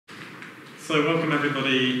So welcome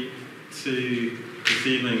everybody to this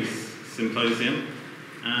evening's Symposium,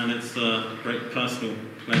 and it's a great personal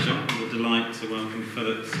pleasure and a delight to welcome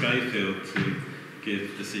Philip Schofield to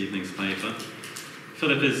give this evening's paper.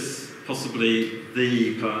 Philip is possibly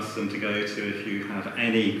the person to go to if you have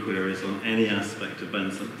any queries on any aspect of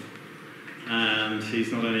Bentham, and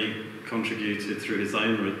he's not only contributed through his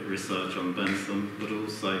own research on Bentham, but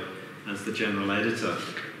also as the general editor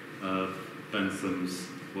of Bentham's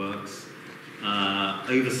works,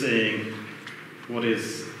 overseeing what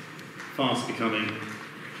is fast becoming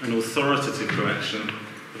an authoritative collection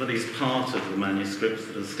of at least part of the manuscripts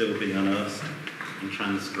that are still being unearthed and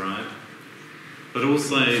transcribed. But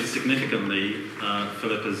also, significantly,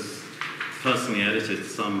 Philip has personally edited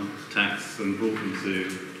some texts and brought them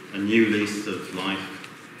to a new lease of life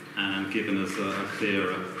and given us a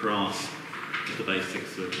clearer grasp of the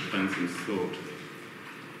basics of Bentham's thought.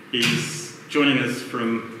 He's joining us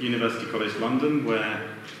from University College London, where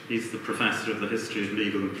he's the Professor of the History of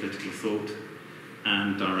Legal and Political Thought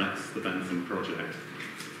and directs the Bentham Project.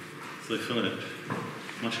 So Philip,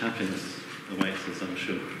 much happiness awaits us, I'm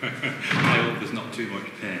sure. I hope there's not too much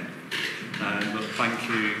pain. But thank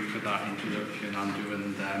you for that introduction, Andrew,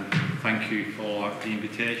 and thank you for the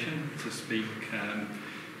invitation to speak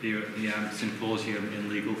here at the Symposium in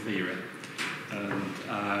Legal Theory.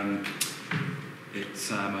 And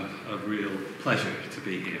it's a real pleasure to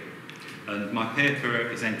be here. And my paper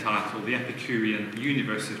is entitled The Epicurean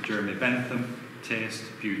Universe of Jeremy Bentham, Taste,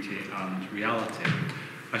 Beauty and Reality.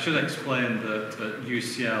 I should explain that at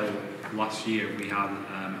UCL last year we had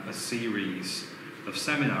a series of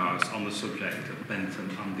seminars on the subject of Bentham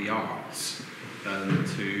and the arts. And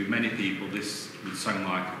to many people this would sound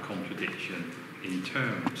like a contradiction in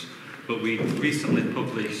terms. But we recently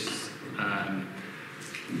published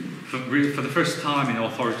for the first time in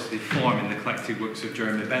authoritative form in the collected works of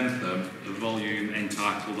Jeremy Bentham, a volume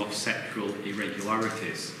entitled Of Sexual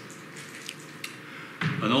Irregularities,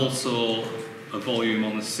 and also a volume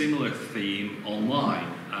on a similar theme online,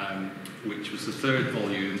 which was the third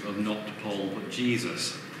volume of Not Paul but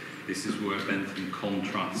Jesus. This is where Bentham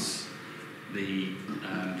contrasts the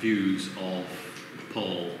views of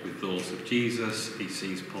Paul with those of Jesus. He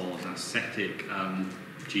sees Paul as ascetic and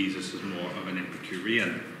Jesus as more of an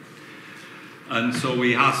Epicurean. And so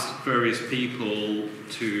we asked various people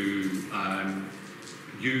to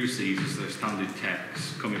use these as their standard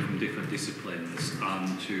texts coming from different disciplines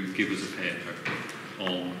and to give us a paper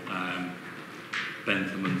on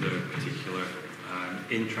Bentham and their particular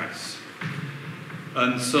interests.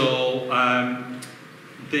 And so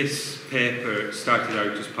this paper started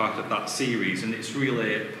out as part of that series, and it's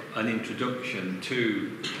really an introduction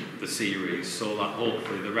to the series, so that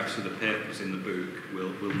hopefully the rest of the papers in the book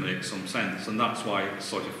will make some sense. And that's why it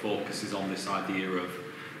sort of focuses on this idea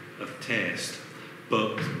of taste.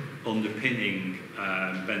 But underpinning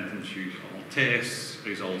Bentham's views on taste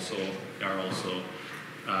are also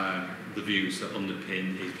the views that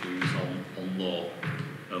underpin his views on law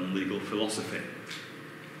and legal philosophy.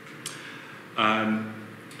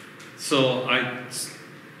 So I'm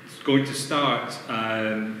going to start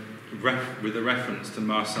with a reference to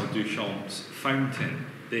Marcel Duchamp's Fountain.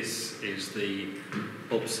 This is the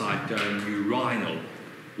upside-down urinal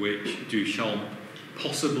which Duchamp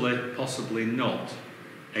possibly not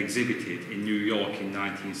exhibited in New York in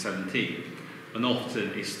 1917, and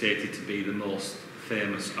often is stated to be the most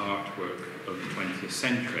famous artwork of the 20th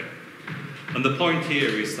century. And the point here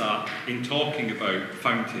is that in talking about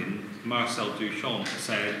Fountain, Marcel Duchamp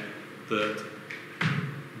said that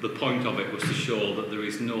the point of it was to show that there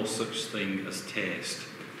is no such thing as taste,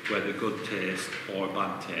 whether good taste or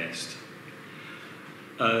bad taste.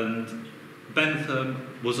 And Bentham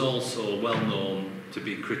was also well known to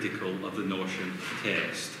be critical of the notion of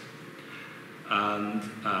taste. And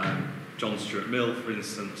John Stuart Mill, for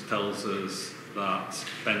instance, tells us that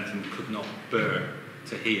Bentham could not bear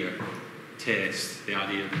to hear taste, the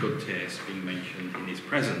idea of good taste, being mentioned in his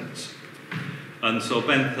presence. And so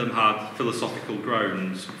Bentham had philosophical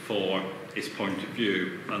grounds for his point of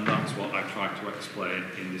view, and that's what I try to explain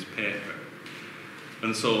in this paper.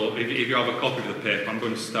 And so if you have a copy of the paper, I'm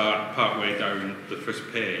going to start partway down the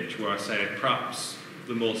first page, where I say perhaps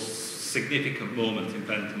the most significant moment in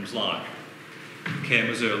Bentham's life came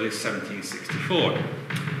as early as 1764,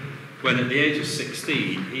 when at the age of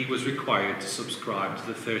 16 he was required to subscribe to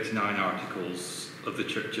the 39 Articles of the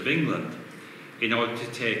Church of England in order to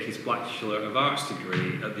take his Bachelor of Arts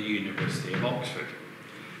degree at the University of Oxford.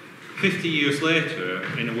 50 years later,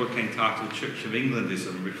 in a work entitled Church of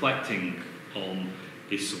Englandism, reflecting on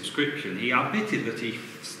his subscription, he admitted that he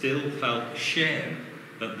still felt shame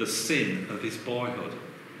at the sin of his boyhood.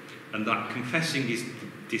 and that confessing his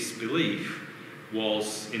disbelief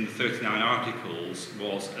was, in the 39 Articles,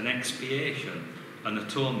 was an expiation, an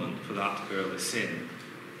atonement for that early sin.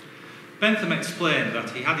 Bentham explained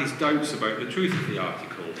that he had his doubts about the truth of the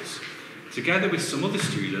Articles. Together with some other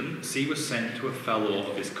students, he was sent to a fellow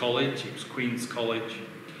of his college, it was Queen's College,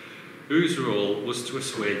 whose role was to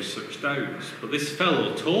assuage such doubts. But this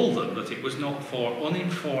fellow told them that it was not for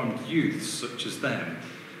uninformed youths such as them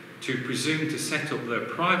to presume to set up their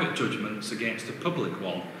private judgments against a public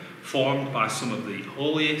one, formed by some of the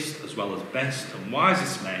holiest as well as best and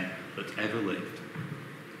wisest men that ever lived.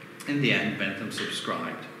 In the end, Bentham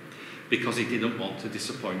subscribed, because he didn't want to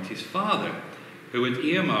disappoint his father, who had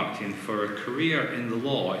earmarked him for a career in the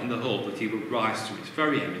law in the hope that he would rise to its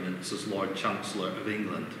very eminence as Lord Chancellor of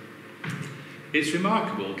England. It's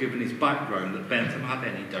remarkable, given his background, that Bentham had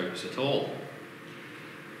any doubts at all.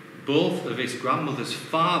 Both of his grandmother's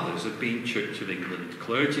fathers had been Church of England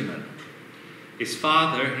clergymen. His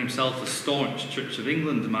father, himself a staunch Church of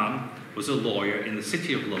England man, was a lawyer in the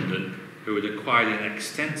City of London who had acquired an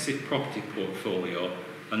extensive property portfolio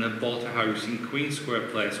and had bought a house in Queen Square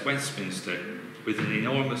Place, Westminster, with an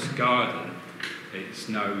enormous garden. It's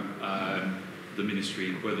now the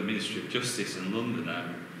Ministry, where the Ministry of Justice in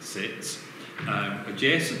London sits.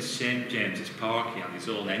 Adjacent to St James's Park, he had his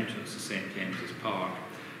own entrance to St James's Park,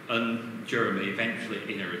 and Jeremy eventually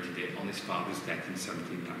inherited it on his father's death in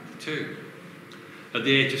 1792. At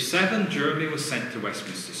the age of 7, Jeremy was sent to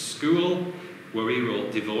Westminster School, where he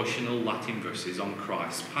wrote devotional Latin verses on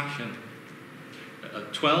Christ's Passion.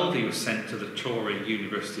 At 12, he was sent to the Tory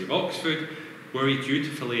University of Oxford, where he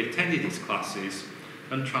dutifully attended his classes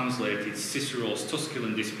and translated Cicero's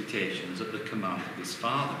Tusculan disputations at the command of his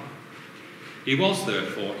father. He was,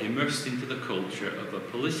 therefore, immersed into the culture of a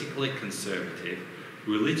politically conservative,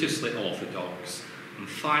 religiously orthodox, and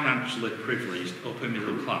financially privileged upper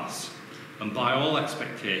middle class, and by all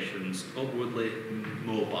expectations, upwardly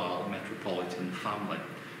mobile metropolitan family.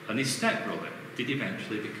 And his stepbrother did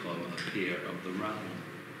eventually become a peer of the realm.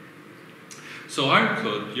 So how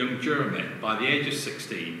could young Jeremy, by the age of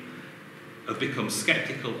 16, have become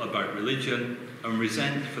sceptical about religion and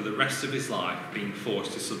resent for the rest of his life being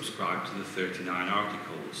forced to subscribe to the 39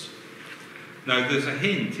 Articles? Now, there's a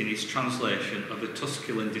hint in his translation of the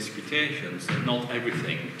Tusculan disputations that not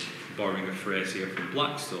everything, borrowing a phrase here from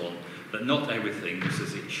Blackstone, that not everything is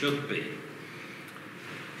as it should be.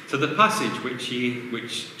 To the passage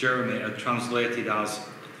which Jeremy had translated as,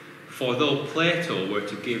 "For though Plato were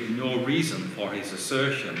to give no reason for his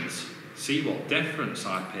assertions, see what deference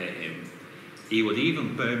I pay him, he would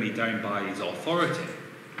even bear me down by his authority."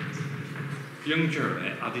 Young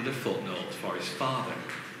Jeremy added a footnote for his father.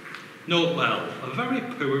 Note well, a very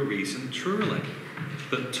poor reason truly,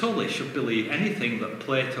 that Tully should believe anything that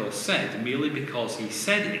Plato said merely because he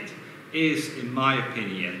said it is, in my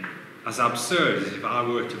opinion, as absurd as if I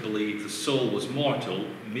were to believe the soul was mortal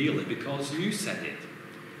merely because you said it.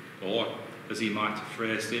 Or, as he might have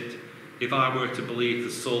phrased it, if I were to believe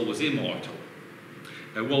the soul was immortal.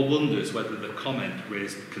 Now, one wonders whether the comment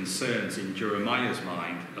raised concerns in Jeremiah's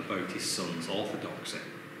mind about his son's orthodoxy.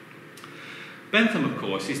 Bentham, of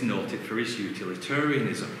course, is noted for his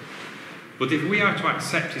utilitarianism. But if we are to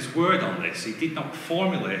accept his word on this, he did not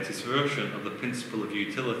formulate his version of the principle of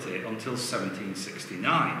utility until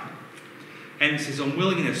 1769. Hence, his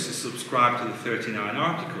unwillingness to subscribe to the 39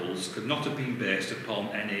 Articles could not have been based upon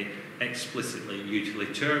any explicitly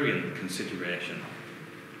utilitarian consideration.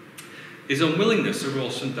 His unwillingness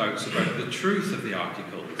arose from doubts about the truth of the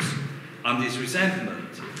Articles, and his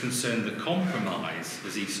resentment concerned the compromise,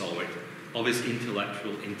 as he saw it, of his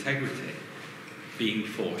intellectual integrity, being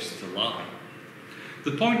forced to lie.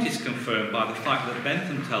 The point is confirmed by the fact that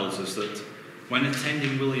Bentham tells us that when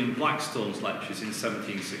attending William Blackstone's lectures in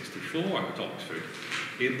 1764 at Oxford,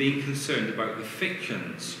 he had been concerned about the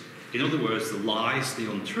fictions, in other words, the lies, the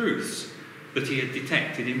untruths, that he had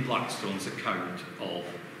detected in Blackstone's account of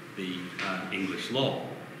the English law.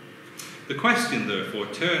 The question, therefore,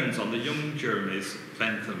 turns on the young Jeremy's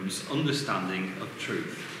Bentham's understanding of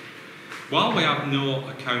truth. While we have no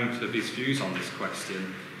account of his views on this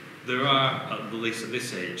question, there are, at least at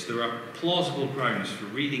this age, there are plausible grounds for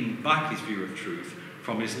reading back his view of truth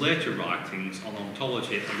from his later writings on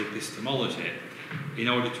ontology and epistemology in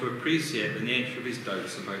order to appreciate the nature of his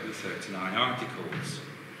doubts about the 39 Articles.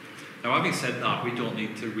 Now, having said that, we don't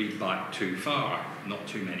need to read back too far, not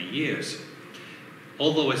too many years.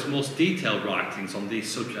 Although his most detailed writings on these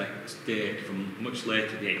subjects date from much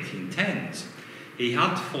later, the 1810s, he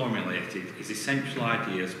had formulated his essential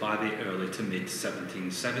ideas by the early to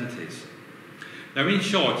mid-1770s. Now, in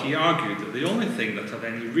short, he argued that the only thing that had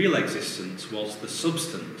any real existence was the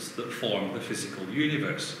substance that formed the physical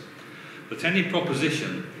universe. That any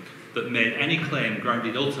proposition that made any claim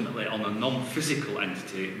grounded ultimately on a non-physical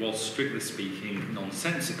entity was, strictly speaking,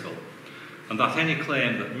 nonsensical, and that any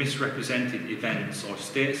claim that misrepresented events or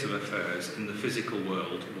states of affairs in the physical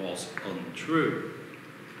world was untrue.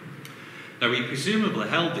 Now, he presumably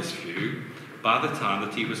held this view by the time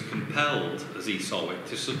that he was compelled, as he saw it,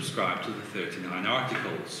 to subscribe to the 39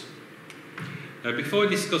 Articles. Now, before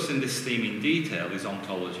discussing this theme in detail, his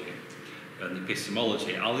ontology and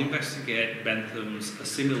epistemology, I'll investigate Bentham's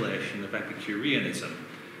assimilation of Epicureanism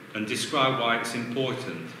and describe why it's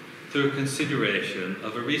important through a consideration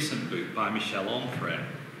of a recent book by Michel Onfray.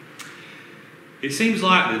 It seems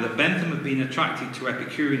likely that Bentham had been attracted to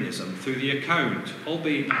Epicureanism through the account,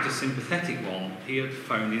 albeit not a sympathetic one, he had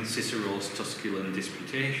found in Cicero's Tusculan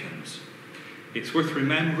Disputations. It's worth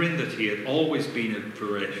remembering that he had always been a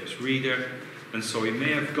voracious reader, and so he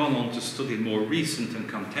may have gone on to study more recent and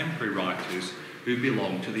contemporary writers who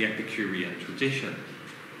belong to the Epicurean tradition.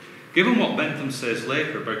 Given what Bentham says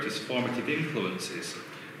later about his formative influences,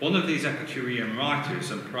 one of these Epicurean writers,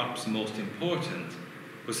 and perhaps the most important,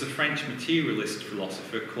 was the French materialist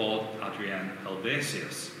philosopher Claude Adrien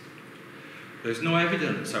Helvétius. There's no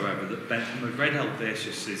evidence, however, that Bentham had read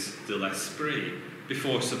Helvétius's De l'Esprit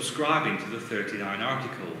before subscribing to the 39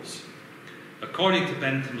 Articles. According to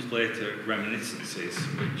Bentham's later reminiscences,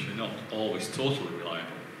 which are not always totally reliable,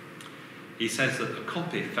 he says that a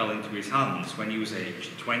copy fell into his hands when he was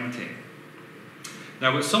aged 20.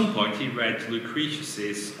 Now, at some point he read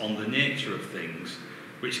Lucretius's On the Nature of Things,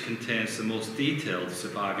 which contains the most detailed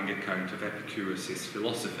surviving account of Epicurus'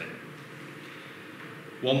 philosophy.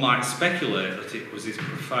 One might speculate that it was his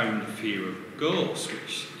profound fear of ghosts,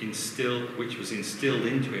 which was instilled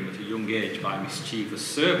into him at a young age by mischievous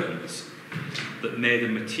servants, that made a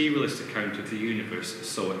materialist account of the universe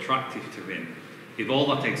so attractive to him. If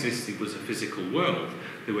all that existed was a physical world,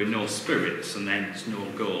 there were no spirits and hence no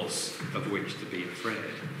ghosts of which to be afraid.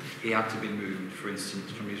 He had to be moved, for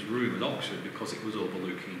instance, from his room at Oxford because it was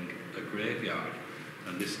overlooking a graveyard,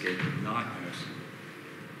 and this gave him nightmares.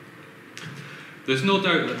 There's no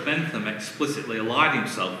doubt that Bentham explicitly allied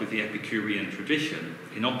himself with the Epicurean tradition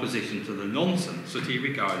in opposition to the nonsense that he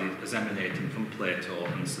regarded as emanating from Plato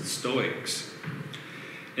and the Stoics.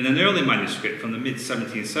 In an early manuscript from the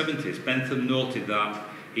mid-1770s, Bentham noted that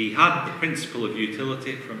he had the principle of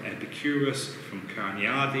utility from Epicurus, from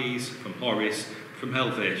Carneades, from Horace, from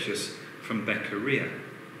Helvétius, from Beccaria.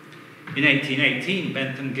 In 1818,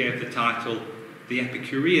 Bentham gave the title The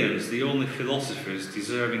Epicureans, the Only Philosophers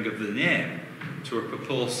Deserving of the Name, to a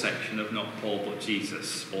proposed section of Not Paul But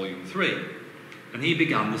Jesus, Volume 3, and he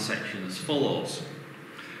began the section as follows.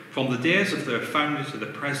 From the days of their founder to the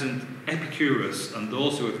present, Epicurus and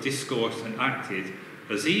those who have discoursed and acted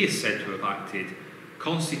as he is said to have acted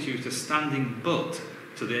constitute a standing butt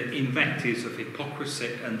to the invectives of hypocrisy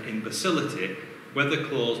and imbecility, whether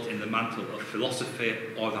clothed in the mantle of philosophy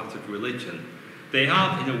or that of religion. They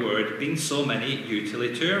have, in a word, been so many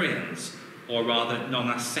utilitarians, or rather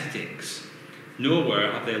non-ascetics.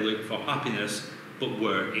 Nowhere have they looked for happiness but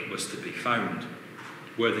where it was to be found.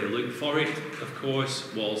 Where they looked for it, of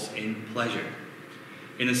course, was in pleasure.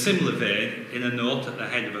 In a similar vein, in a note at the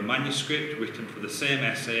head of a manuscript written for the same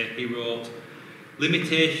essay, he wrote,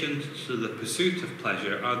 "Limitations to the pursuit of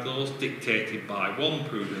pleasure are those dictated by 1.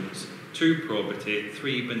 Prudence, 2. Probity,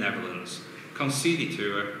 3. Benevolence,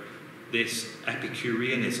 conceditur this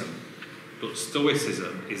Epicureanism, but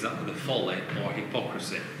Stoicism is that of the folly or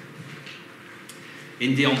hypocrisy."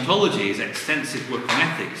 In Deontology, his extensive work on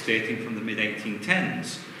ethics dating from the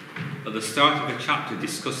mid-1810s, at the start of a chapter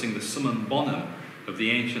discussing the summum bonum of the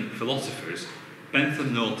ancient philosophers,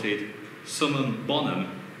 Bentham noted summum bonum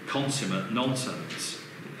consummate nonsense,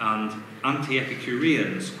 and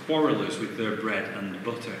anti-Epicureans quarrellers with their bread and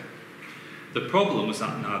butter. The problem was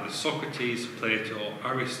that neither Socrates, Plato,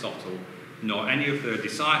 Aristotle, nor any of their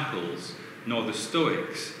disciples, nor the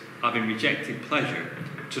Stoics, having rejected pleasure,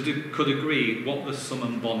 could agree what the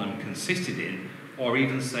summum bonum consisted in, or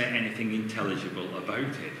even say anything intelligible about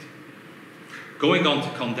it. Going on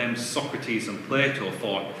to condemn Socrates and Plato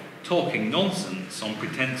for talking nonsense on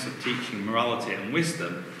pretence of teaching morality and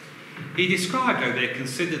wisdom, he described how they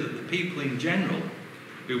considered that the people in general,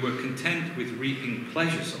 who were content with reaping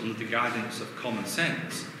pleasures under the guidance of common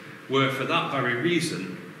sense, were for that very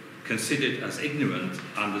reason considered as ignorant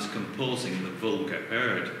and as composing the vulgar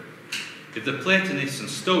herd. If the Platonists and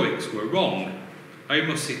Stoics were wrong, how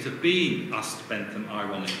must it have been, asked Bentham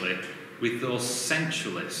ironically, with those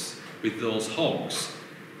sensualists, with those hogs,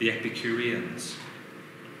 the Epicureans?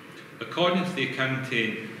 According to the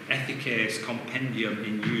accounting Epicurean Compendium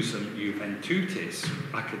in Usum Juventutis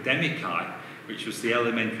Academicae, which was the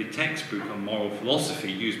elementary textbook on moral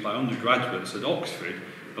philosophy used by undergraduates at Oxford,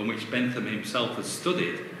 and which Bentham himself had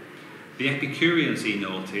studied, the Epicureans, he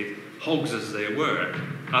noted, hogs as they were,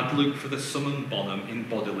 had looked for the summum bonum in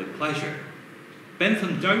bodily pleasure.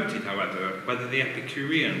 Bentham doubted, however, whether the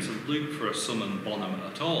Epicureans had looked for a summum bonum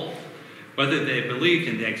at all, whether they believed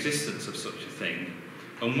in the existence of such a thing,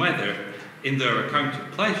 and whether, in their account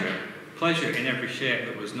of pleasure, pleasure in every shape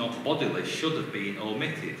that was not bodily should have been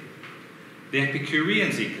omitted. The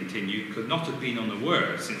Epicureans, he continued, could not have been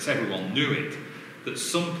unaware, since everyone knew it, that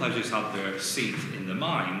some pleasures had their seat in the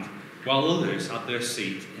mind, while others had their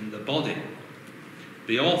seat in the body.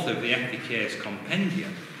 The author of the Epicurean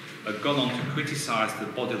Compendium had gone on to criticise the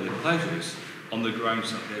bodily pleasures on the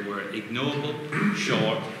grounds that they were ignoble,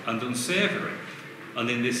 short, and unsavoury, and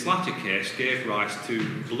in this latter case gave rise to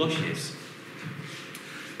blushes.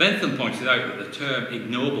 Bentham pointed out that the term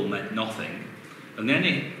ignoble meant nothing, and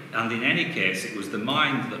in any case it was the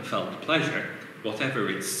mind that felt pleasure, whatever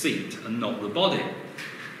its seat, and not the body.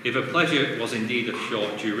 If a pleasure was indeed of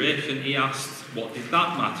short duration, he asked, what did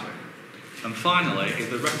that matter? And finally, if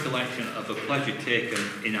the recollection of a pleasure taken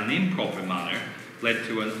in an improper manner led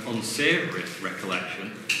to an unsavoury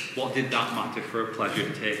recollection, what did that matter for a pleasure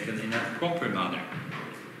taken in a proper manner?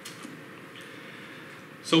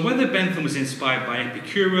 So whether Bentham was inspired by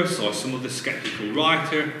Epicurus or some other sceptical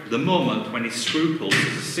writer, the moment when his scruples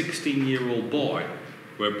as a 16-year-old boy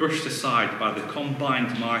were brushed aside by the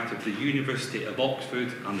combined might of the University of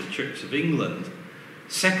Oxford and the Church of England,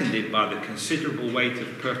 seconded by the considerable weight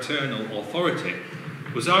of paternal authority,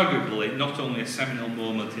 was arguably not only a seminal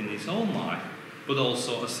moment in his own life, but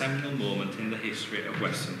also a seminal moment in the history of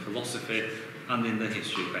Western philosophy and in the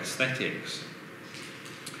history of aesthetics.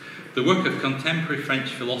 The work of contemporary French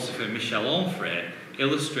philosopher Michel Onfray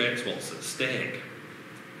illustrates what's at stake.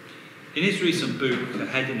 In his recent book, The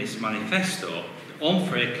Hedonist Manifesto,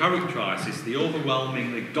 Onfray characterises the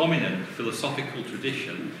overwhelmingly dominant philosophical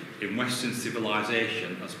tradition in Western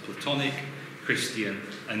civilization as Platonic, Christian,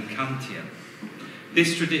 and Kantian.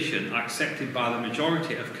 This tradition, accepted by the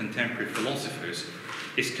majority of contemporary philosophers,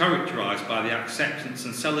 is characterised by the acceptance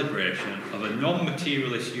and celebration of a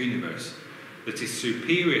non-materialist universe that is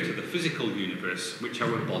superior to the physical universe which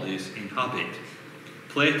our bodies inhabit.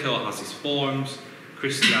 Plato has his forms,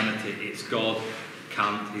 Christianity its God,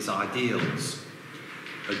 Kant his ideals.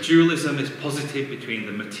 A dualism is posited between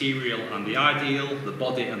the material and the ideal, the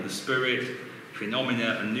body and the spirit,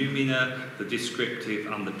 phenomena and noumena, the descriptive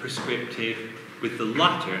and the prescriptive, with the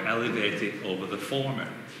latter elevated over the former.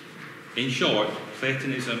 In short,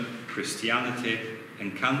 Platonism, Christianity,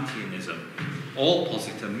 and Kantianism all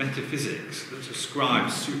posit a metaphysics that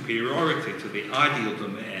ascribes superiority to the ideal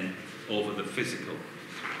domain over the physical,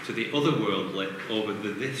 to the otherworldly over the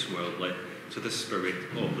this-worldly, to the spirit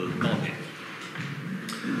over the body.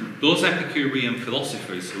 Those Epicurean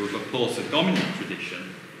philosophers who have opposed the dominant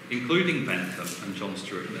tradition, including Bentham and John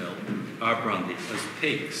Stuart Mill, are branded as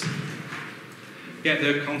pigs. Yet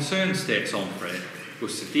their concern, states Onfray,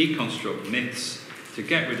 was to deconstruct myths, to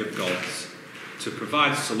get rid of gods, to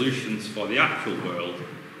provide solutions for the actual world,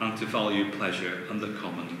 and to value pleasure and the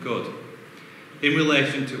common good. In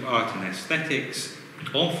relation to art and aesthetics,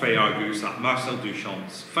 Onfray argues that Marcel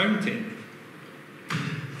Duchamp's fountain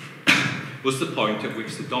was the point at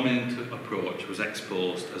which the dominant approach was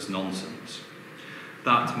exposed as nonsense.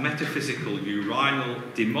 That metaphysical urinal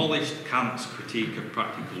demolished Kant's critique of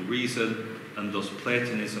practical reason and thus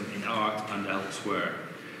Platonism in art and elsewhere.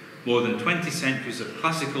 More than 20 centuries of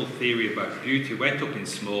classical theory about beauty went up in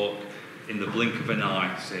smoke in the blink of an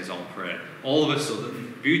eye, says Onfray. All of a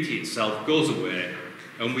sudden, beauty itself goes away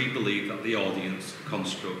and we believe that the audience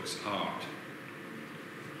constructs art.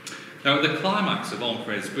 Now, at the climax of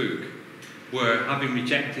Onfray's book, where, having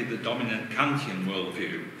rejected the dominant Kantian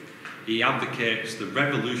worldview, he advocates the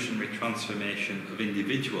revolutionary transformation of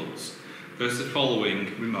individuals, there's the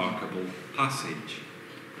following remarkable passage.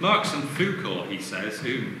 Marx and Foucault, he says,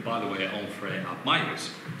 whom, by the way, Onfray admires,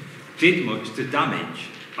 did much to damage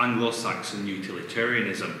Anglo-Saxon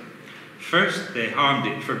utilitarianism. First, they harmed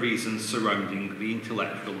it for reasons surrounding the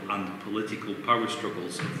intellectual and political power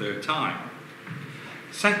struggles of their time.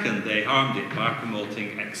 Second, they harmed it by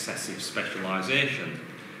promoting excessive specialisation.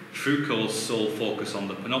 Foucault's sole focus on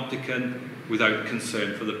the panopticon, without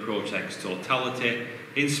concern for the project's totality,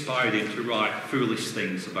 inspired him to write foolish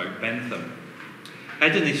things about Bentham.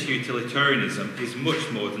 Hedonist utilitarianism is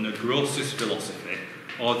much more than a grocer's philosophy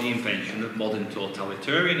or the invention of modern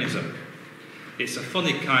totalitarianism. It's a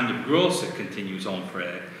funny kind of grocer, continues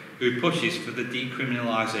Onfray, who pushes for the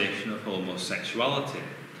decriminalisation of homosexuality,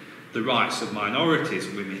 the rights of minorities,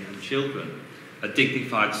 women and children, a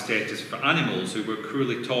dignified status for animals who were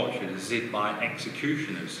cruelly tortured as if by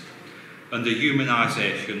executioners, and the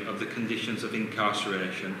humanisation of the conditions of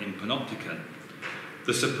incarceration in Panopticon.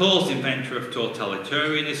 The supposed inventor of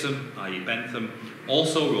totalitarianism, i.e. Bentham,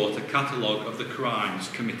 also wrote a catalogue of the crimes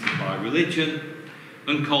committed by religion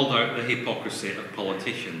and called out the hypocrisy of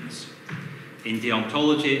politicians. In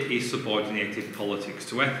deontology, he subordinated politics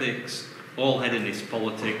to ethics. All hedonist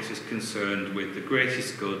politics is concerned with the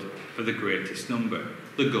greatest good for the greatest number.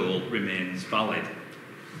 The goal remains valid.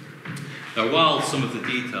 Now, while some of the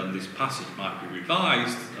detail in this passage might be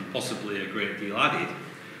revised and possibly a great deal added,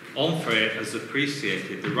 Onfray has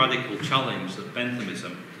appreciated the radical challenge that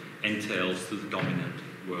Benthamism entails to the dominant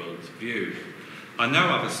world view. I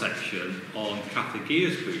now have a section on Cathy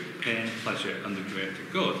Gear's book, Pain, Pleasure and the Greater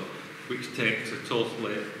Good, which takes a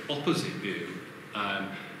totally opposite view.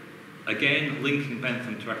 Again, linking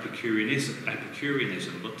Bentham to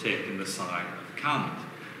Epicureanism, but taking the side of Kant,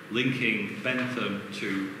 linking Bentham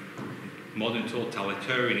to modern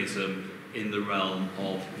totalitarianism in the realm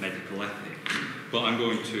of medical ethics. But I'm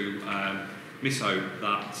going to miss out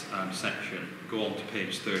that section, go on to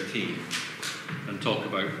page 13, and talk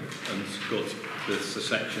about, and go to this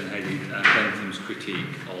section headed Bentham's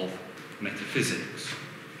critique of metaphysics.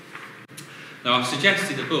 Now, I've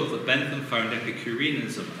suggested above that Bentham found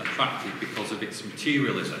Epicureanism attractive because of its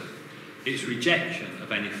materialism, its rejection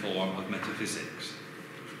of any form of metaphysics.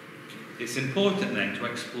 It's important then to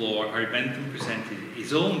explore how Bentham presented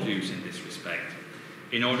his own views in this respect,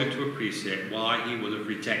 in order to appreciate why he would have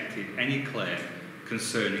rejected any claim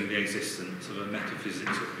concerning the existence of a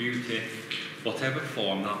metaphysics of beauty, whatever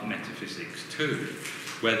form that metaphysics took,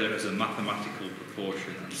 whether as a mathematical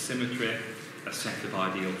proportion and symmetry, a set of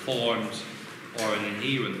ideal forms, or an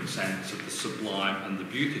inherent sense of the sublime and the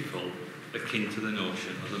beautiful, akin to the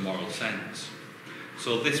notion of the moral sense.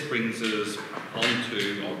 So this brings us on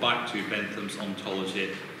to, or back to, Bentham's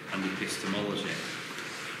ontology and epistemology.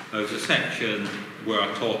 There's a section where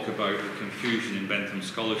I talk about the confusion in Bentham's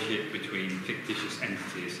scholarship between fictitious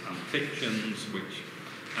entities and fictions, which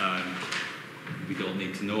we don't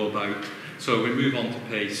need to know about. So we move on to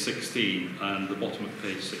page 16, and the bottom of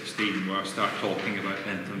page 16, where I start talking about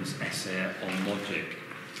Bentham's essay on logic.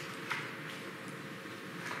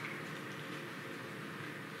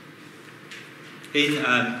 In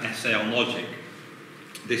an essay on logic,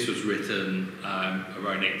 this was written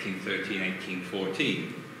around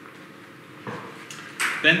 1813-1814,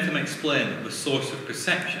 Bentham explained that the source of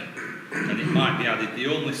perception, and it might be added the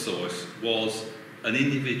only source, was an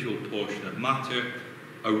individual portion of matter,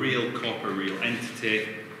 a real corporeal entity,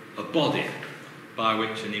 a body, by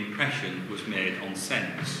which an impression was made on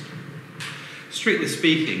sense. Strictly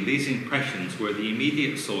speaking, these impressions were the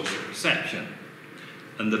immediate source of perception,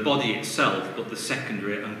 and the body itself but the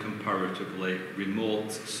secondary and comparatively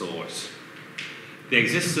remote source. The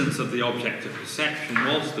existence of the object of perception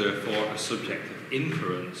was therefore a subject of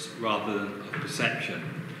inference rather than of perception,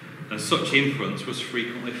 and such inference was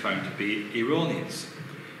frequently found to be erroneous.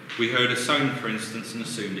 We heard a sound, for instance, and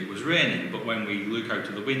assumed it was raining, but when we look out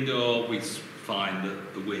of the window, we find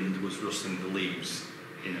that the wind was rustling the leaves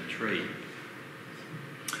in a tree.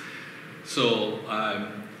 So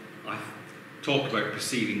I talk about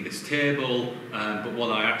perceiving this table, but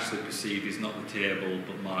what I actually perceive is not the table,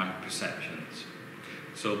 but my perceptions.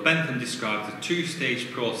 So Bentham describes a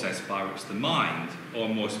two-stage process by which the mind, or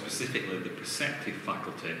more specifically the perceptive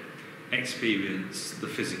faculty, experience the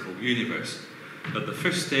physical universe. At the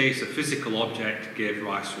first stage, the physical object gave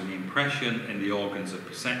rise to an impression in the organs of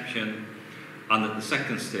perception, and at the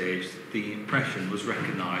second stage, the impression was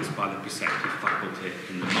recognised by the perceptive faculty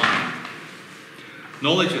in the mind.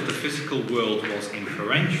 Knowledge of the physical world was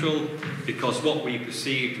inferential because what we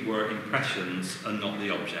perceived were impressions and not the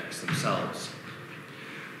objects themselves.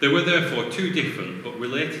 There were therefore two different but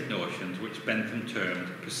related notions which Bentham termed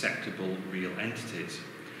perceptible real entities.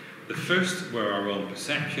 The first were our own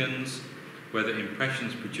perceptions, whether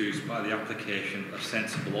impressions produced by the application of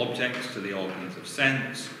sensible objects to the organs of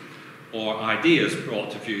sense, or ideas brought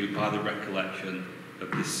to view by the recollection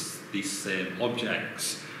of these same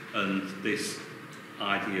objects, and this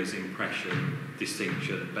ideas, impression,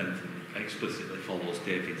 distinction, Bentham explicitly follows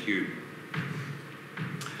David Hume.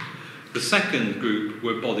 The second group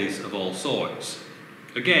were bodies of all sorts.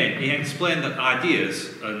 Again, he explained that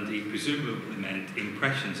ideas, and he presumably meant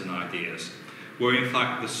impressions and ideas, were in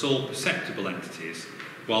fact the sole perceptible entities,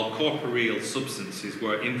 while corporeal substances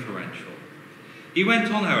were inferential. He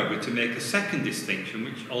went on, however, to make a second distinction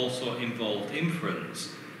which also involved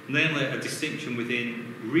inference, namely a distinction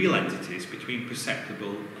within real entities between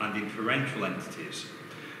perceptible and inferential entities,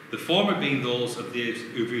 the former being those of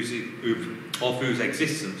whose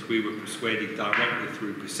existence we were persuaded directly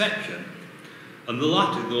through perception, and the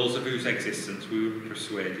latter those of whose existence we were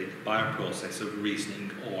persuaded by a process of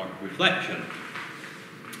reasoning or reflection.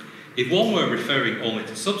 If one were referring only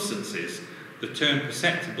to substances, the term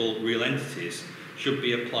perceptible real entities should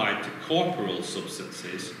be applied to corporeal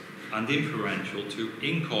substances and inferential to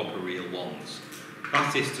incorporeal ones,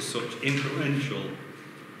 that is, to such inferential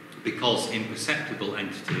because imperceptible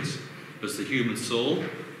entities as the human soul,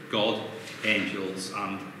 God, angels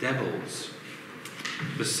and devils.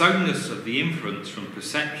 The soundness of the inference from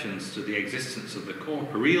perceptions to the existence of the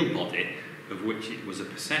corporeal body of which it was a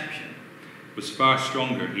perception was far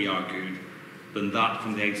stronger, he argued, than that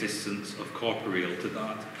from the existence of corporeal to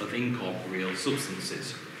that of incorporeal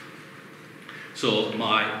substances. So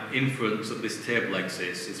my inference that this table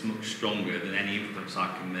exists is much stronger than any inference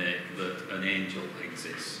I can make that an angel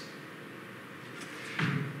exists.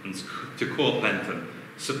 And to quote Bentham,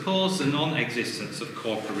 suppose the non-existence of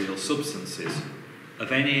corporeal substances,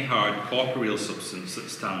 of any hard corporeal substance that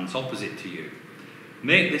stands opposite to you.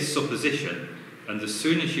 Make this supposition, and as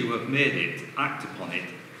soon as you have made it, act upon it,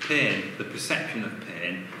 pain, the perception of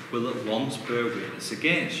pain, will at once bear witness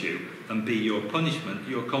against you and be your punishment,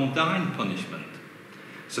 your condign punishment.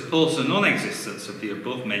 Suppose the non-existence of the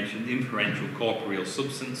above-mentioned inferential corporeal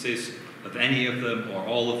substances, of any of them or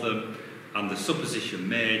all of them, and the supposition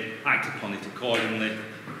made, act upon it accordingly,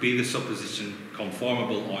 be the supposition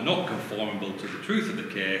conformable or not conformable to the truth of the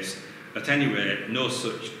case, at any rate, no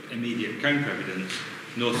such immediate counter-evidence,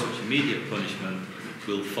 no such immediate punishment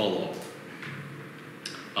will follow.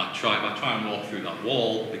 I try and walk through that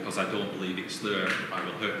wall because I don't believe it's there, I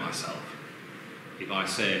will hurt myself. If I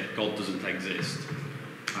say God doesn't exist,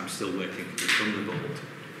 I'm still waiting for the thunderbolt.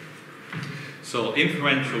 So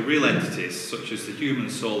inferential real entities, such as the human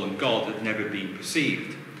soul and God, have never been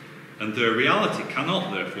perceived, and their reality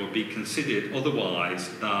cannot therefore be considered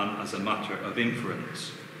otherwise than as a matter of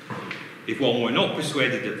inference. If one were not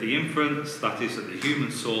persuaded of the inference, that is, that the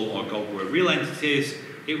human soul or God were real entities,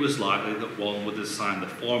 it was likely that one would assign the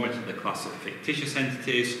former to the class of fictitious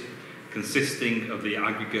entities, consisting of the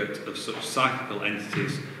aggregate of such psychical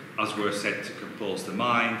entities as were said to compose the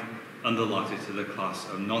mind, and the latter to the class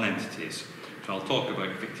of non-entities. I'll talk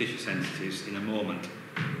about fictitious entities in a moment.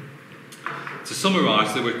 To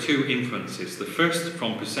summarise, there were two inferences, the first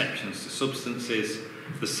from perceptions to substances,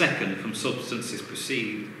 the second from substances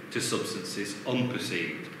perceived to substances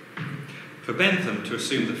unperceived. For Bentham, to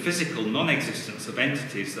assume the physical non-existence of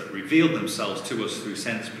entities that revealed themselves to us through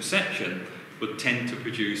sense perception would tend to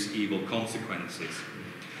produce evil consequences.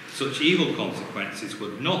 Such evil consequences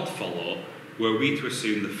would not follow were we to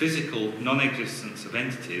assume the physical non-existence of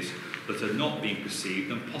entities that had not been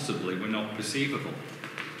perceived and possibly were not perceivable.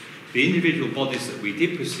 The individual bodies that we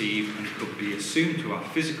did perceive and could be assumed to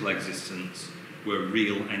have physical existence were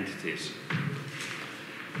real entities.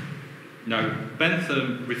 Now,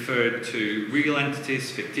 Bentham referred to real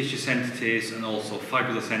entities, fictitious entities, and also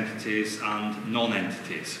fabulous entities and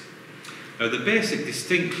non-entities. Now, the basic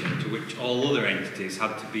distinction to which all other entities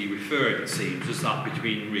had to be referred, it seems, was that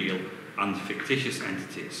between real and fictitious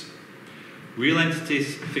entities. Real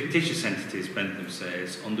entities, fictitious entities, Bentham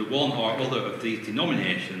says, under one or other of these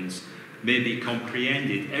denominations may be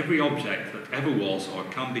comprehended every object that ever was or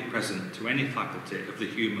can be present to any faculty of the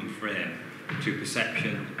human frame, to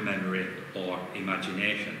perception, memory, or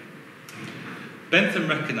imagination. Bentham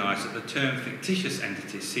recognised that the term fictitious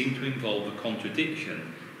entities seemed to involve a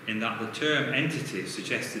contradiction in that the term entity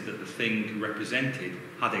suggested that the thing represented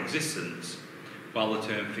had existence, while the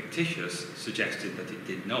term fictitious suggested that it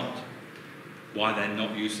did not. Why then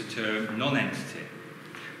not use the term non-entity?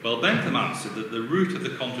 Well, Bentham answered that the root of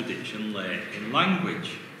the contradiction lay in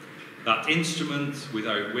language, that instrument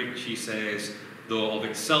without which, he says, though of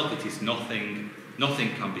itself it is nothing,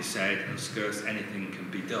 nothing can be said and scarce anything can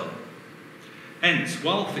be done. Hence,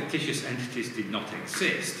 while fictitious entities did not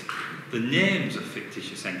exist, the names of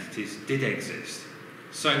fictitious entities did exist.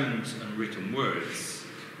 Sounds and written words,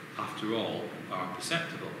 after all, are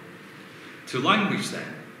perceptible. To language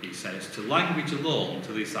then, he says, to language alone,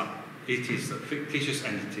 to this it is that fictitious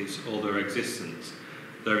entities owe their existence,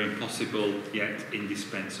 their impossible yet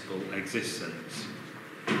indispensable existence.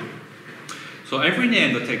 So every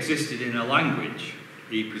name that existed in a language,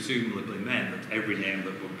 he presumably meant that every name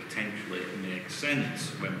that would potentially make sense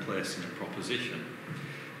when placed in a proposition.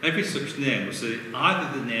 Every such name was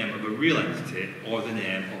either the name of a real entity or the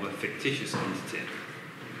name of a fictitious entity.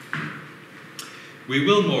 What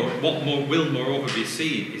will moreover be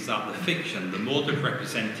seen is that the fiction, the mode of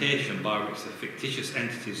representation by which the fictitious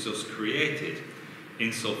entity is thus created,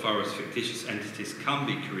 insofar as fictitious entities can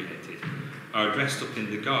be created, are dressed up in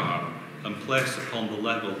the garb and placed upon the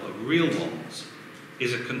level of real ones,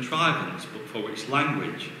 is a contrivance but for which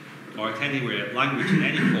language, or at any rate language in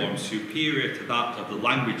any form superior to that of the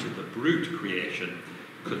language of the brute creation,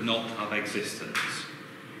 could not have existence.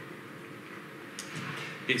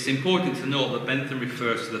 It's important to note that Bentham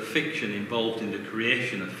refers to the fiction involved in the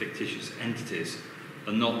creation of fictitious entities,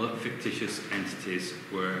 and not that fictitious entities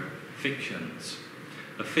were fictions.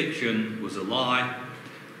 A fiction was a lie,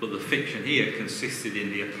 but the fiction here consisted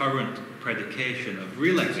in the apparent predication of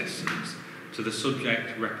real existence to the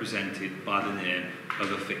subject represented by the name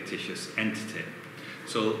of a fictitious entity.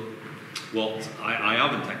 So what I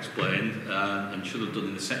haven't explained, and should have done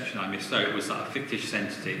in the section I missed out, was that a fictitious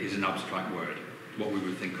entity is an abstract word, what we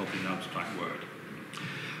would think of in an abstract word.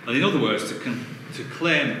 And in other words, to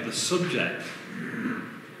claim that the subject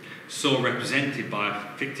so represented by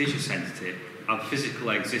a fictitious entity had physical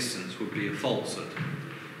existence would be a falsehood.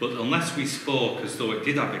 But unless we spoke as though it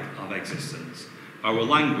did have existence, our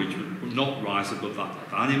language would not rise above that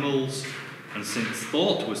of animals, and since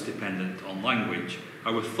thought was dependent on language,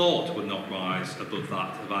 our thought would not rise above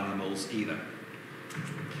that of animals either.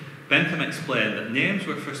 Bentham explained that names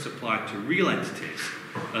were first applied to real entities,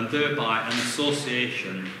 and thereby an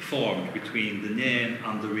association formed between the name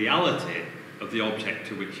and the reality of the object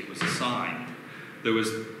to which it was assigned.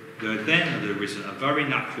 There then had arisen a very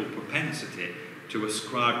natural propensity to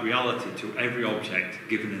ascribe reality to every object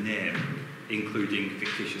given a name, including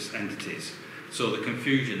fictitious entities. So the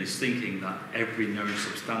confusion is thinking that every noun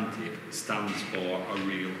substantive stands for a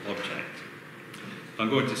real object. I'm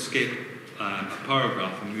going to skip a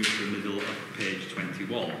paragraph and move to the middle of page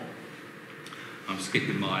 21. I'm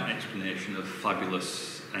skipping my explanation of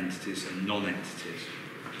fabulous entities and non-entities.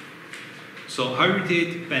 So how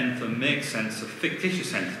did Bentham make sense of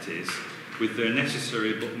fictitious entities with their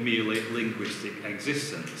necessary but merely linguistic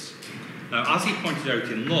existence? Now, as he pointed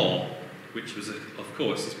out in law, which was, of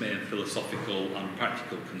course, his main philosophical and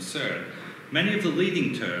practical concern, many of the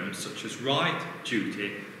leading terms, such as right,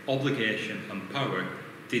 duty, obligation, and power,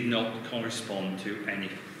 did not correspond to any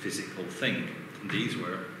physical thing. And these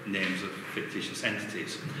were names of fictitious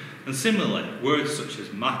entities. And similarly, words such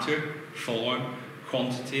as matter, form,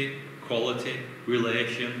 quantity, quality,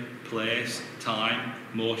 relation, place, time,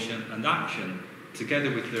 motion, and action, together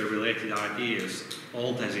with their related ideas,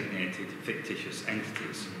 all designated fictitious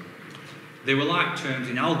entities. They were like terms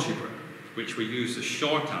in algebra, which were used as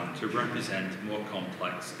shorthand to represent more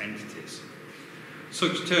complex entities.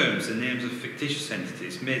 Such terms, the names of fictitious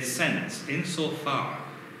entities, made sense insofar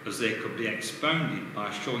as they could be expounded by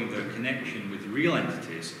showing their connection with real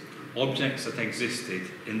entities, objects that existed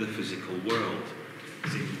in the physical world.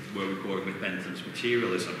 See where we're going with Bentham's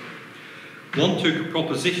materialism. One took a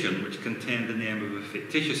proposition which contained the name of a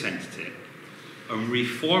fictitious entity and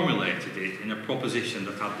reformulated it in a proposition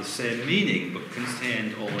that had the same meaning but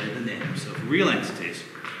contained only the names of real entities,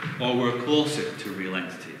 or were closer to real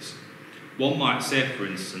entities. One might say, for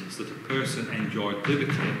instance, that a person enjoyed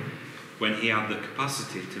liberty when he had the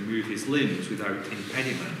capacity to move his limbs without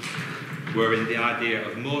impediment, wherein the idea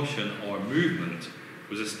of motion or movement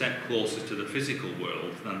was a step closer to the physical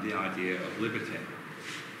world than the idea of liberty.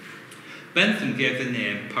 Bentham gave the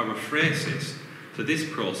name paraphrasis to this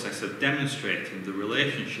process of demonstrating the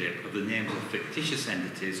relationship of the names of fictitious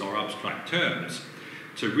entities or abstract terms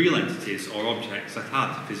to real entities or objects that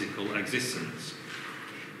had physical existence.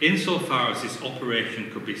 Insofar as this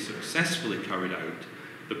operation could be successfully carried out,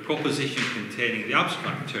 the proposition containing the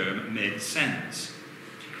abstract term made sense.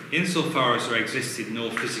 Insofar as there existed no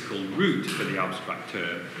physical root for the abstract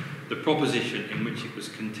term, the proposition in which it was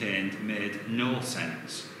contained made no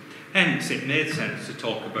sense. Hence, it made sense to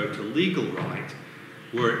talk about a legal right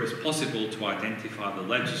where it was possible to identify the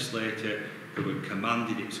legislator who had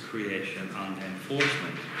commanded its creation and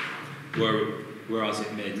enforcement, whereas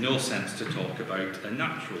it made no sense to talk about a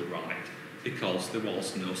natural right because there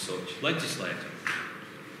was no such legislator.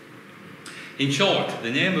 In short,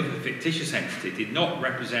 the name of a fictitious entity did not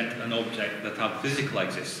represent an object that had physical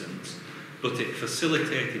existence, but it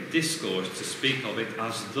facilitated discourse to speak of it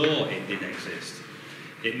as though it did exist.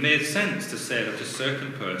 It made sense to say that a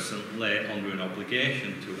certain person lay under an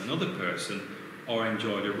obligation to another person or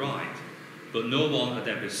enjoyed a right, but no one had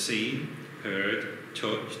ever seen, heard,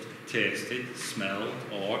 touched, tasted, smelled,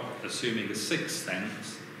 or, assuming a sixth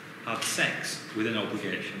sense, had sex with an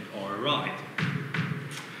obligation or a right.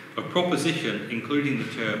 A proposition including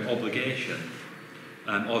the term obligation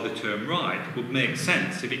or the term right, would make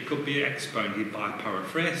sense if it could be expounded by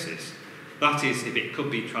paraphrasis. That is, if it could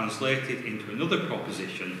be translated into another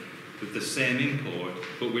proposition with the same import,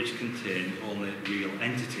 but which contained only real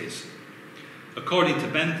entities. According to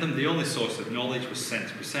Bentham, the only source of knowledge was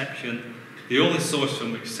sense perception. The only source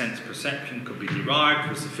from which sense perception could be derived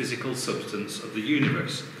was the physical substance of the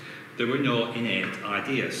universe. There were no innate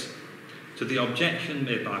ideas. To the objection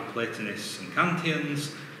made by Platonists and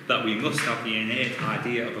Kantians that we must have the innate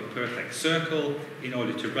idea of a perfect circle in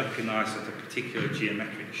order to recognise that a particular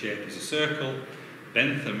geometric shape is a circle,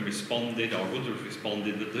 Bentham responded, or would have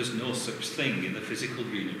responded, that there's no such thing in the physical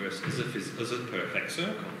universe as a perfect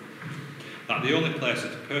circle. That the only place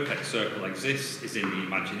that a perfect circle exists is in the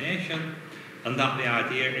imagination, and that the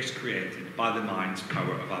idea is created by the mind's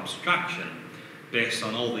power of abstraction, based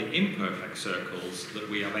on all the imperfect circles that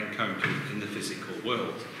we have encountered in the physical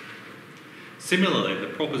world. Similarly,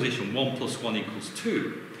 the proposition 1 + 1 =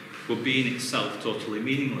 2 would be in itself totally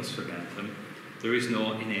meaningless for Bentham. There is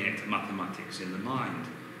no innate mathematics in the mind.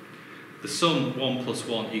 The sum 1 +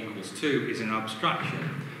 1 = 2 is an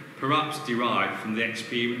abstraction, perhaps derived from the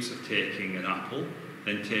experience of taking an apple,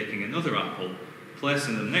 then taking another apple,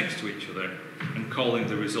 placing them next to each other, and calling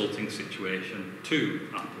the resulting situation 2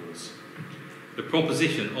 apples. The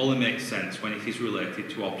proposition only makes sense when it is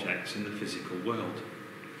related to objects in the physical world.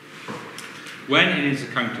 When, in his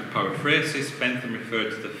account of paraphrasis, Bentham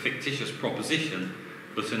referred to the fictitious proposition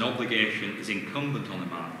that an obligation is incumbent on a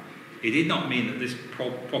man, he did not mean that this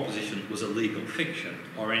proposition was a legal fiction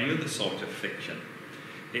or any other sort of fiction.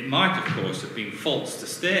 It might, of course, have been false to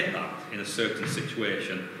state that, in a certain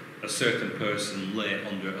situation, a certain person lay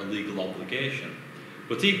under a legal obligation,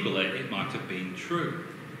 but equally it might have been true.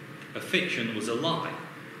 A fiction was a lie,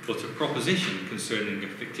 but a proposition concerning a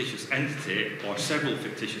fictitious entity or several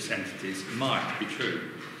fictitious entities might be true.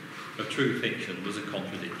 A true fiction was a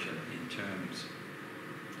contradiction in terms.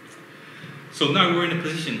 So now we're in a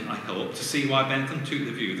position, I hope, to see why Bentham took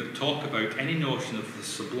the view that talk about any notion of the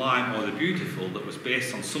sublime or the beautiful that was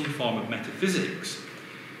based on some form of metaphysics,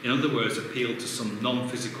 in other words, appealed to some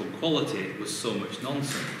non-physical quality, was so much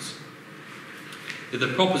nonsense. If the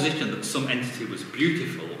proposition that some entity was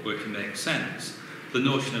beautiful were to make sense, the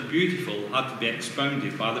notion of beautiful had to be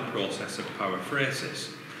expounded by the process of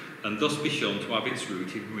paraphrasis, and thus be shown to have its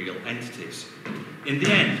root in real entities. In the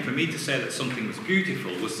end, for me to say that something was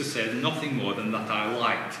beautiful was to say nothing more than that I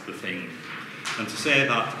liked the thing. And to say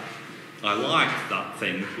that I liked that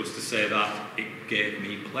thing was to say that it gave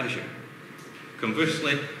me pleasure.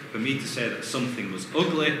 Conversely, for me to say that something was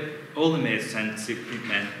ugly only made sense if it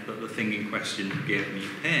meant that the thing in question gave me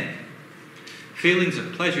pain. Feelings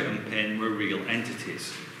of pleasure and pain were real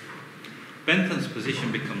entities. Bentham's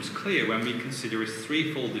position becomes clear when we consider his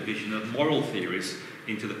threefold division of moral theories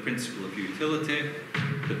into the principle of utility,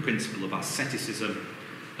 the principle of asceticism,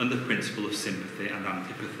 and the principle of sympathy and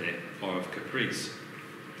antipathy, or of caprice.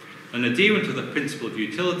 An adherent of the principle of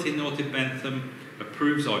utility, noted Bentham,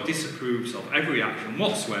 approves or disapproves of every action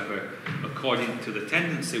whatsoever according to the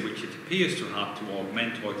tendency which it appears to have to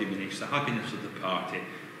augment or diminish the happiness of the party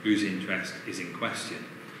whose interest is in question,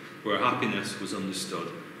 where happiness was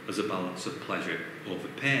understood as a balance of pleasure over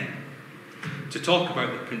pain. To talk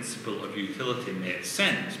about the principle of utility made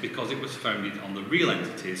sense because it was founded on the real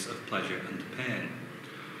entities of pleasure and pain.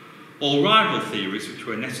 All rival theories which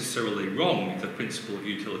were necessarily wrong if the principle of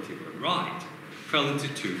utility were right fell into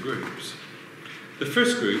two groups. The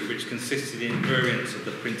first group, which consisted in variants of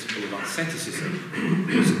the principle of asceticism,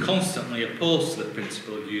 was constantly opposed to the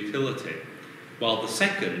principle of utility, while the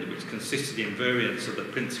second, which consisted in variants of the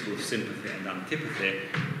principle of sympathy and antipathy,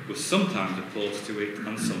 was sometimes opposed to it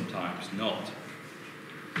and sometimes not.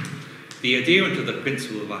 The adherent of the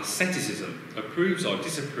principle of asceticism approves or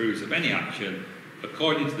disapproves of any action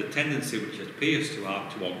according to the tendency which it appears to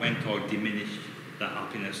have to augment or diminish the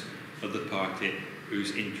happiness of the party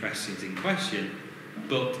whose interest is in question,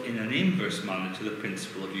 but in an inverse manner to the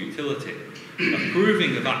principle of utility,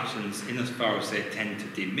 approving of actions in as far as they tend to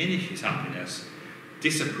diminish his happiness,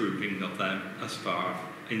 disapproving of them as far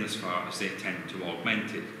as they tend to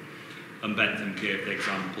augment it. And Bentham gave the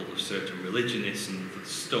example of certain religionists and the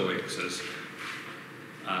Stoics as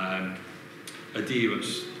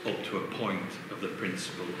adherents up to a point of the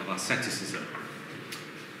principle of asceticism.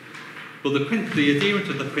 But the adherent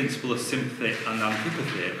of the principle of sympathy and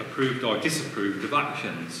antipathy approved or disapproved of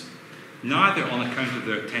actions, neither on account of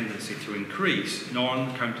their tendency to increase, nor on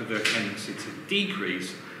account of their tendency to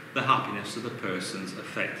decrease the happiness of the persons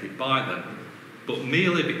affected by them, but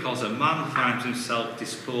merely because a man finds himself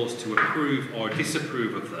disposed to approve or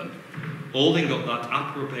disapprove of them, holding up that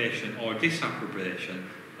approbation or disapprobation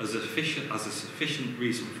as a sufficient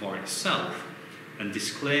reason for itself, and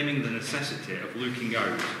disclaiming the necessity of looking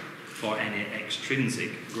out for any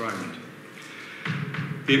extrinsic ground.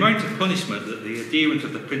 The amount of punishment that the adherent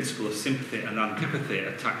of the principle of sympathy and antipathy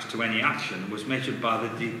attached to any action was measured by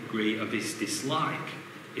the degree of his dislike.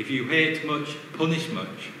 If you hate much, punish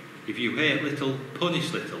much. If you hate little,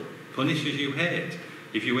 punish little. Punish as you hate.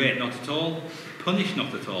 If you hate not at all, punish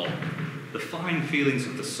not at all. The fine feelings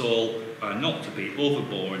of the soul are not to be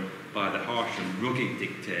overborne by the harsh and rugged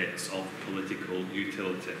dictates of political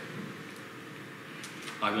utility.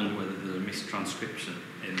 I wonder whether there's a mistranscription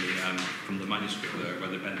in the, from the manuscript there,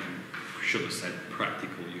 whether Bentham should have said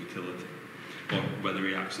practical utility, or whether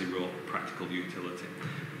he actually wrote practical utility.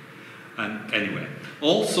 Anyway,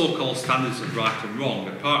 all so-called standards of right and wrong,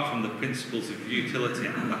 apart from the principles of utility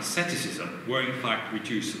and asceticism, were in fact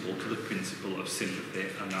reducible to the principle of sympathy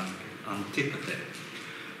and antipathy.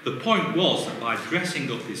 The point was that by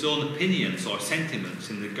dressing up his own opinions or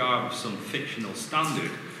sentiments in the garb of some fictional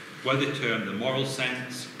standard, whether termed the moral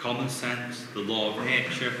sense, common sense, the law of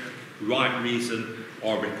nature, right reason,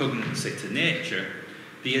 or repugnancy to nature,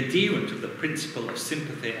 the adherent of the principle of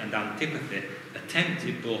sympathy and antipathy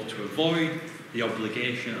attempted both to avoid the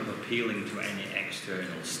obligation of appealing to any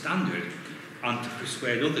external standard and to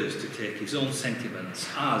persuade others to take his own sentiments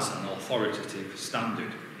as an authoritative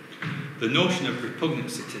standard. The notion of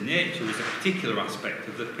repugnancy to nature was a particular aspect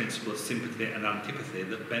of the principle of sympathy and antipathy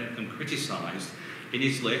that Bentham criticised in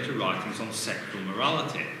his later writings on sexual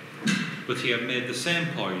morality. But he had made the same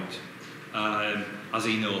point, as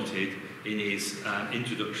he noted, in his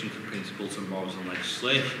introduction to Principles of Morals and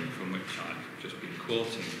Legislation, from which I've just been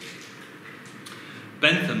quoting.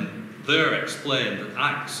 Bentham there explained that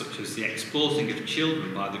acts such as the exposing of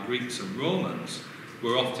children by the Greeks and Romans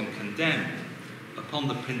were often condemned upon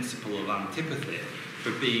the principle of antipathy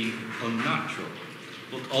for being unnatural.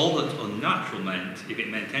 But all that unnatural meant, if it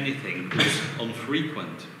meant anything, was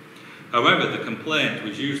unfrequent. However, the complaint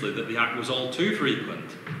was usually that the act was all too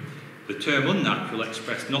frequent. The term unnatural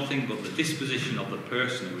expressed nothing but the disposition of the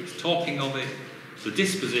person who is talking of it. The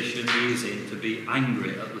disposition he is in to be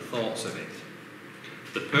angry at the thoughts of it.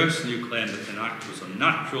 The person who claimed that an act was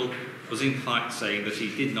unnatural was in fact saying that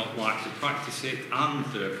he did not like to practice it, and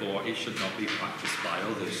therefore it should not be practiced by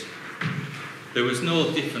others. There was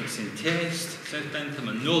no difference in taste, says Bentham,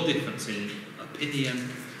 and no difference in opinion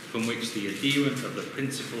from which the adherent of the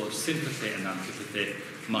principle of sympathy and antipathy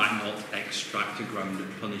might not extract a ground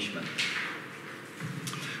of punishment.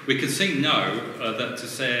 We can see now that to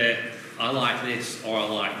say, I like this or I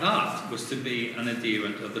like that, was to be an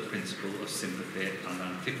adherent of the principle of sympathy and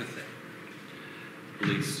antipathy. At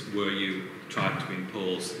least where you tried to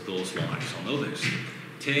impose those likes on others.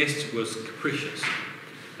 Taste was capricious,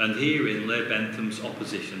 and herein lay Bentham's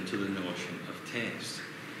opposition to the notion of taste.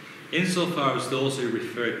 Insofar as those who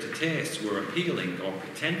referred to taste were appealing or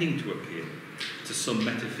pretending to appeal to some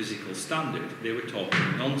metaphysical standard, they were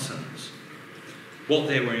talking nonsense. What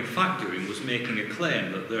they were in fact doing was making a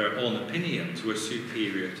claim that their own opinions were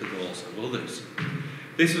superior to those of others.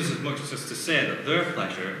 This was as much as to say that their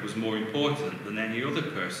pleasure was more important than any other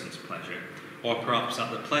person's pleasure, or perhaps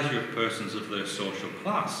that the pleasure of persons of their social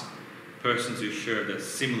class, persons who shared a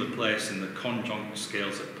similar place in the conjunct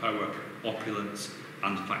scales of power, opulence,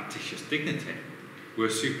 and factitious dignity, were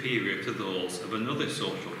superior to those of another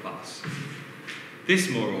social class. This,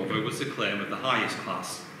 moreover, was the claim of the highest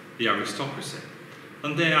class, the aristocracy,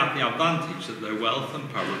 and they had the advantage that their wealth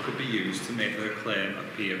and power could be used to make their claim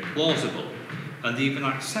appear plausible and even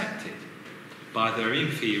accepted by their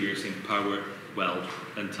inferiors in power, wealth,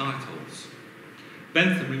 and titles.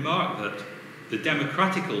 Bentham remarked that the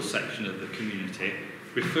democratical section of the community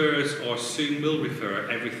refers or soon will refer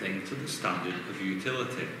everything to the standard of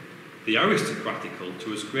utility, the aristocratical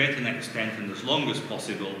to as great an extent and as long as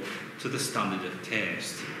possible to the standard of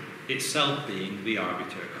taste, itself being the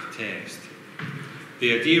arbiter of taste.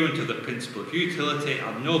 The adherent of the principle of utility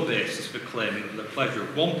had no basis for claiming that the pleasure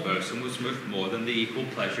of one person was much more than the equal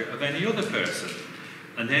pleasure of any other person,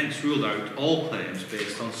 and hence ruled out all claims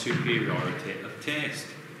based on superiority of taste.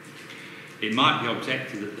 It might be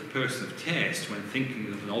objected that the person of taste, when thinking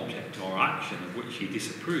of an object or action of which he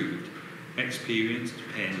disapproved, experienced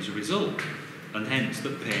pain as a result, and hence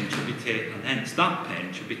that pain should be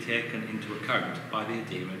taken into account by the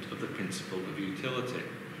adherent of the principle of utility.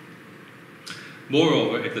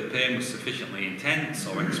 Moreover, if the pain was sufficiently intense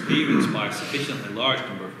or experienced by a sufficiently large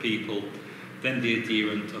number of people, then the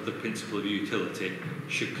adherent of the principle of utility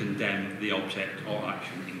should condemn the object or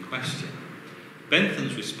action in question.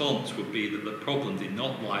 Bentham's response would be that the problem did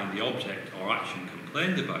not lie in the object or action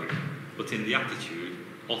complained about, but in the attitude,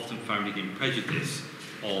 often founded in prejudice,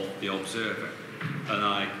 of the observer. And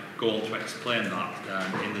I go on to explain that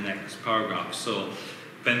in the next paragraph. So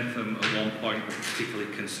Bentham at one point was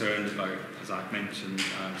particularly concerned about, as I've mentioned,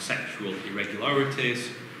 sexual irregularities,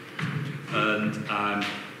 and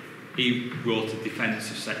he wrote a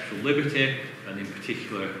defence of sexual liberty, and in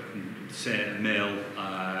particular male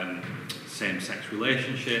same-sex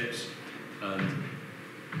relationships, and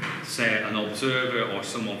say an observer or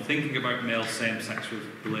someone thinking about male same-sex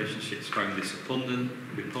relationships found this repugnant,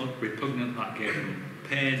 that gave them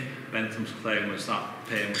pain. Bentham's claim was that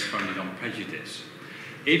pain was founded on prejudice.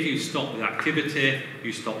 If you stop the activity,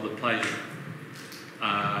 you stop the pleasure.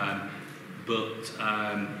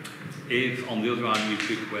 If, on the other hand, you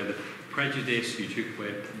took away the prejudice, you took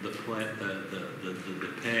away the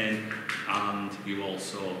pain, and you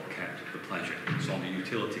also kept the pleasure. So on the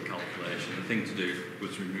utility calculation, the thing to do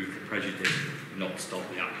was remove the prejudice, not stop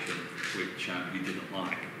the action which you didn't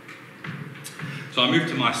like. So I move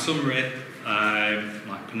to my summary,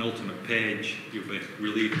 my penultimate page. You'll be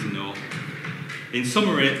relieved to know. In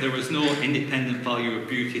summary, there was no independent value of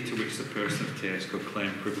beauty to which the person of taste could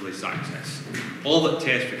claim privileged access. All that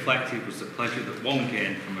taste reflected was the pleasure that one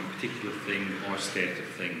gained from a particular thing or state of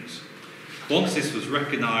things. Once this was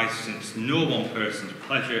recognised, since no one person's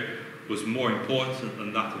pleasure was more important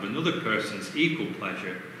than that of another person's equal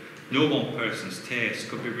pleasure, no one person's taste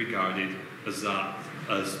could be regarded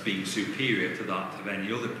as being superior to that of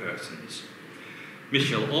any other person's.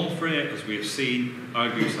 Michel Onfray, as we have seen,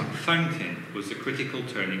 argues that fountain was the critical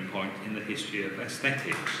turning point in the history of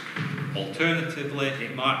aesthetics. Alternatively,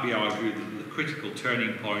 it might be argued that the critical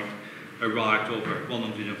turning point arrived over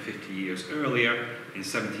 150 years earlier, in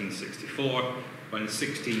 1764, when a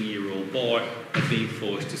 16-year-old boy had been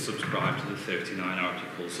forced to subscribe to the 39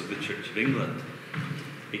 Articles of the Church of England.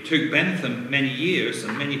 It took Bentham many years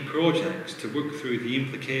and many projects to work through the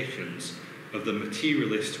implications of the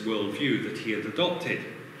materialist worldview that he had adopted,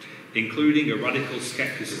 including a radical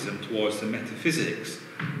scepticism towards the metaphysics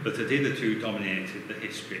that had hitherto dominated the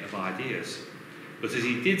history of ideas. But as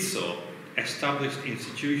he did so, established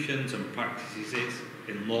institutions and practices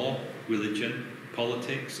in law, religion,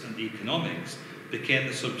 politics and economics became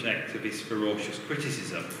the subject of his ferocious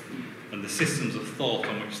criticism, and the systems of thought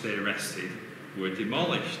on which they rested were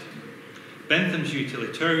demolished. Bentham's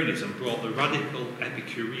utilitarianism brought the radical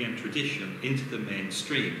Epicurean tradition into the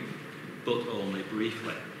mainstream, but only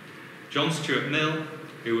briefly. John Stuart Mill,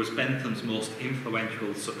 who was Bentham's most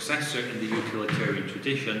influential successor in the utilitarian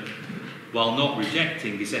tradition, while not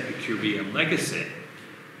rejecting his Epicurean legacy,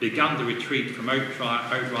 began the retreat from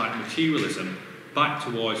outright materialism back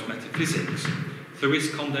towards metaphysics through his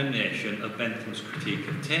condemnation of Bentham's critique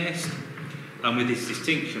of taste, and with his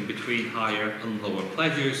distinction between higher and lower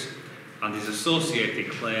pleasures, and his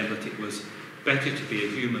associated claim that it was better to be a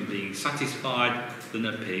human being satisfied than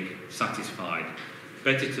a pig satisfied,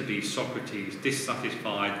 better to be Socrates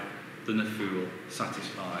dissatisfied than a fool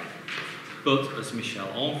satisfied. But, as Michel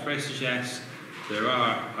Onfray suggests, there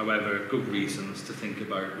are, however, good reasons to think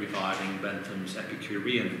about reviving Bentham's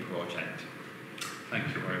Epicurean project.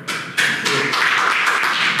 Thank you very much.